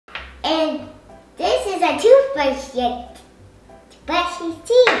And this is a toothbrush yet to brush his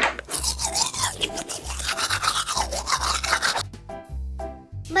teeth.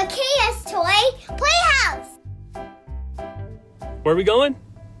 Makayla's toy playhouse. Where are we going?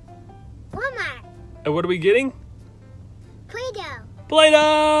 Walmart. And what are we getting? Play-doh.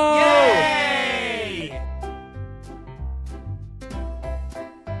 Play-doh! Yay!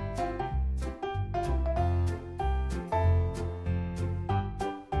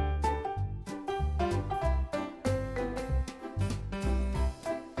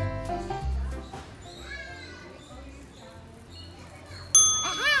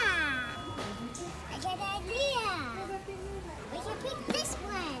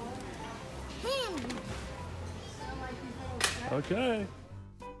 Okay.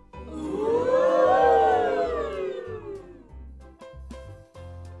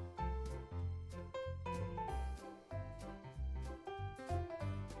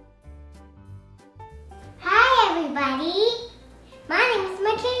 Hi everybody, my name is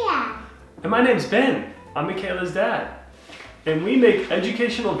Makayla. And my name's Ben. I'm Makayla's dad. And we make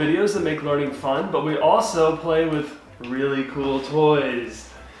educational videos that make learning fun, but we also play with really cool toys.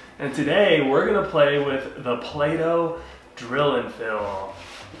 And today we're gonna play with the Play-doh drill and fill.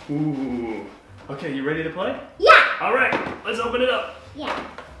 Ooh. Okay, you ready to play? Yeah. All right, let's open it up. Yeah.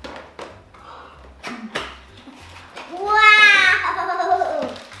 Wow.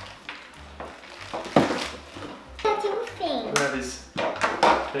 Two things. We have his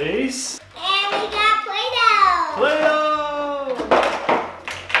face. And we got Play-doh. Play-doh!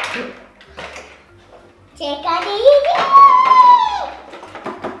 Take on the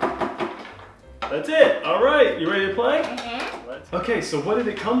That's it. All right, you ready to play? Uh-huh. Okay, so what did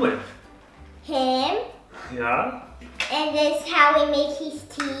it come with? Him. Yeah? And this how we make his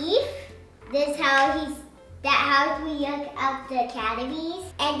teeth. This how we look up the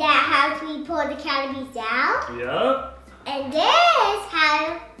cavities. And that how we pull the cavities out. Yep. And this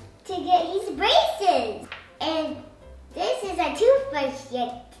how to get his braces. And this is a toothbrush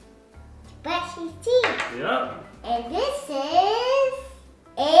yet to brush his teeth. Yep. And this is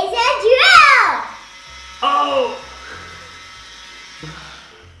a drill. Oh!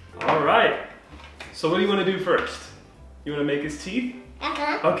 All right. So what do you want to do first? You want to make his teeth?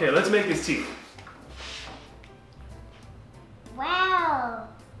 Uh-huh. Okay, let's make his teeth. Wow.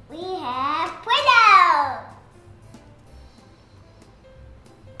 We have Play-doh.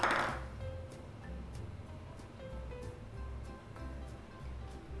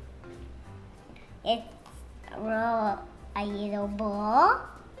 It's roll a little ball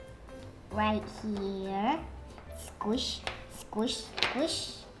right here. Squish, squish,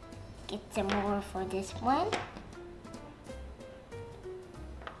 squish. Get some more for this one.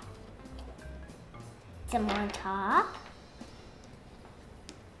 Some on top.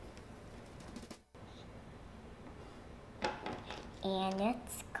 And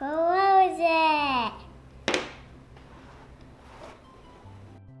let's close it.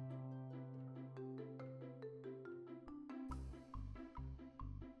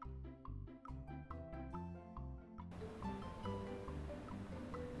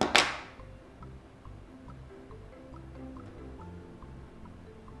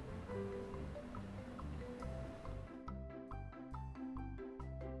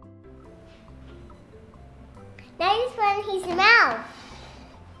 Now this one, his mouth.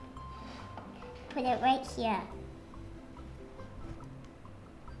 Put it right here.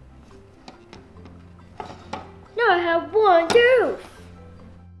 Now I have one tooth.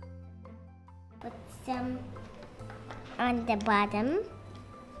 Put some on the bottom.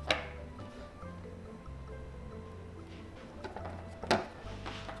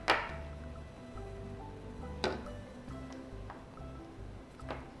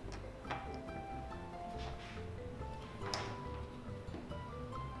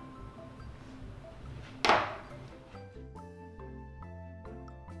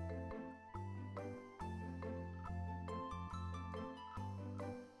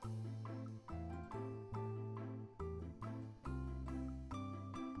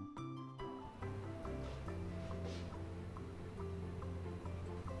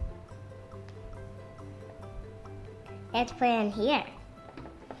 Let's put it in here.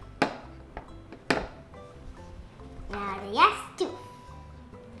 Now the yes tooth.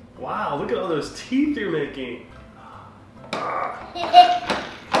 Wow, look at all those teeth you're making.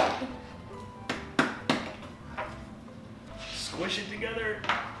 Squish it together.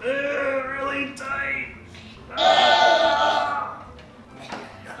 Really tight.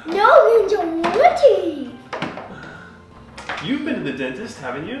 No, you don't want to. You've been to the dentist,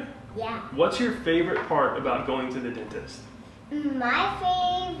 haven't you? Yeah. What's your favorite part about going to the dentist? My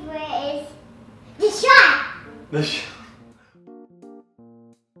favorite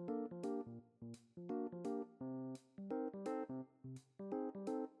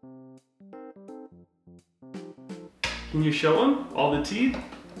Can you show them all the teeth?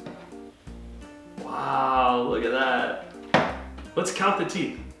 Wow, look at that. Let's count the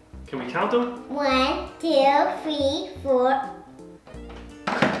teeth. Can we count them? 1, 2, 3, 4.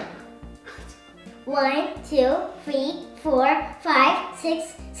 1, 2, 3, 4, 5,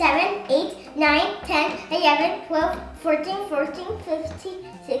 6, 7, 8, 9, 10, 11, 12, 14, 14, 15,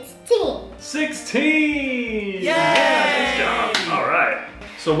 16. 16! Yeah, nice job. All right.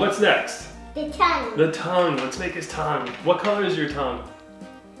 So what's next? The tongue. The tongue. Let's make his tongue. What color is your tongue?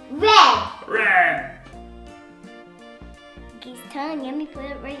 Red. Red. His tongue, let me put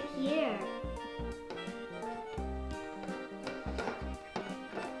it right here.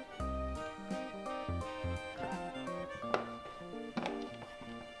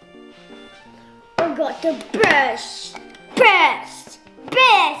 I got the best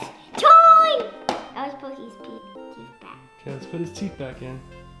tongue. I was put his teeth back. Okay, let's put his teeth back in.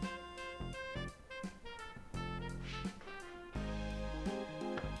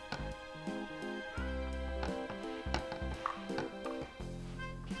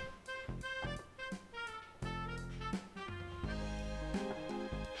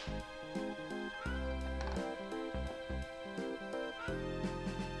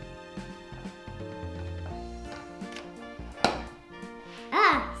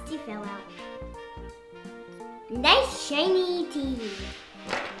 Ah, his teeth fell out. Nice shiny teeth.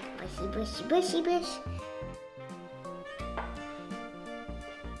 Bushy, bushy, bushy, bush.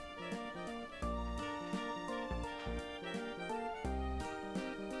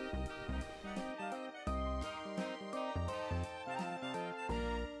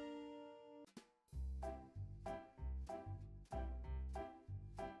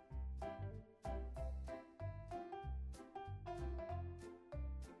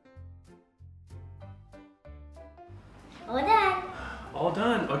 All done. All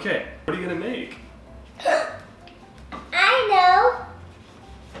done. Okay, what are you gonna make? I know.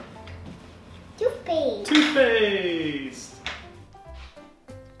 Toothpaste. Toothpaste.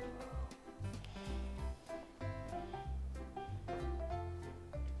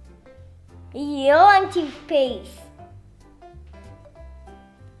 You want toothpaste.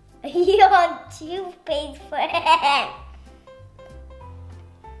 You want toothpaste for him.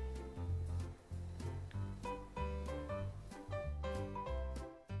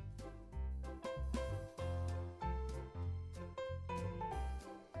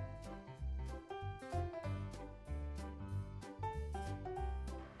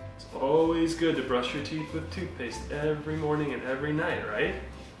 It's always good to brush your teeth with toothpaste every morning and every night, right?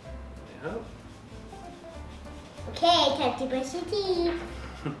 Yep. Okay, time to brush your teeth.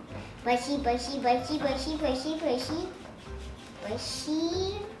 Brushy, brushy, brushy, brushy, brushy, brushy.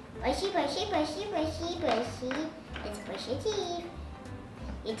 Brushy. Brushy, brushy, brushy, brushy, brushy. Let's brush your teeth.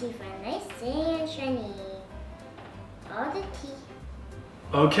 Your teeth are nice and shiny. All the teeth.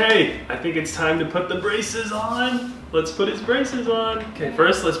 Okay, I think it's time to put the braces on. Let's put his braces on. Okay,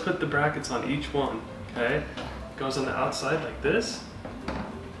 first let's put the brackets on each one, okay? Goes on the outside like this.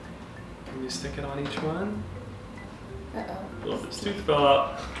 And you stick it on each one. Uh-oh. Oh, his tooth fell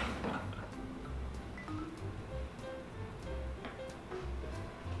out.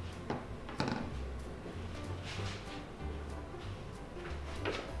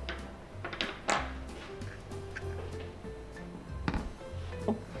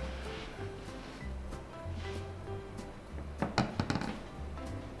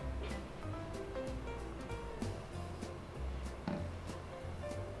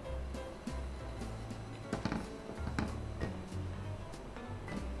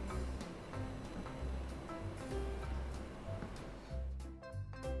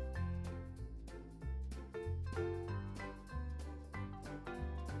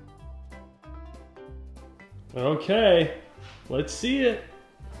 Okay, let's see it.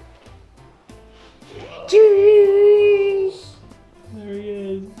 Cheese. There he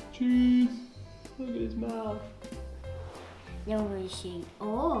is. Cheese. Look at his mouth. No machine.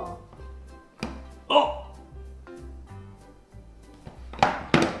 Oh. Oh!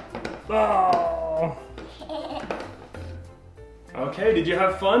 Oh! Okay, did you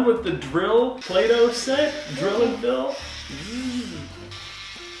have fun with the drill play-doh set? Drill and fill?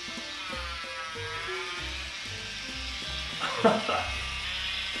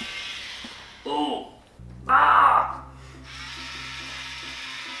 Oh! Ah!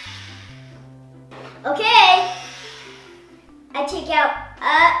 Okay. I take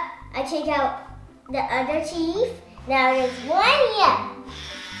out the other teeth. Now there's one here.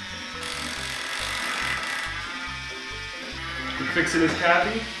 You fixing his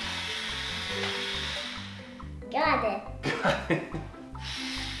cappy? Got it.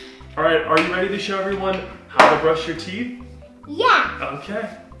 All right, are you ready to show everyone how to brush your teeth? Yeah. Okay.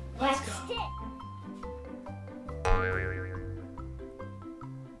 Let's go.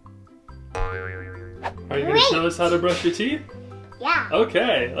 Are you going to show us how to brush your teeth? Yeah.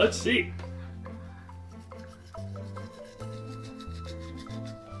 Okay, let's see.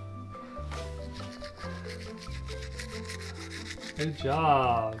 Good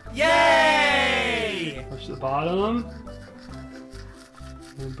job. Yay! Brush the bottom.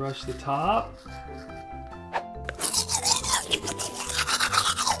 And brush the top.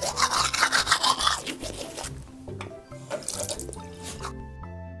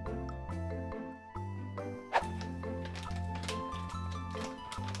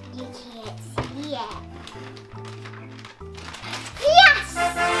 You can't see it. Yes!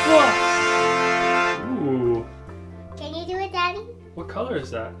 Whoa. Ooh. Can you do it, Daddy? What color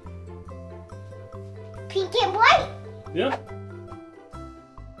is that? Pink and white. Yeah.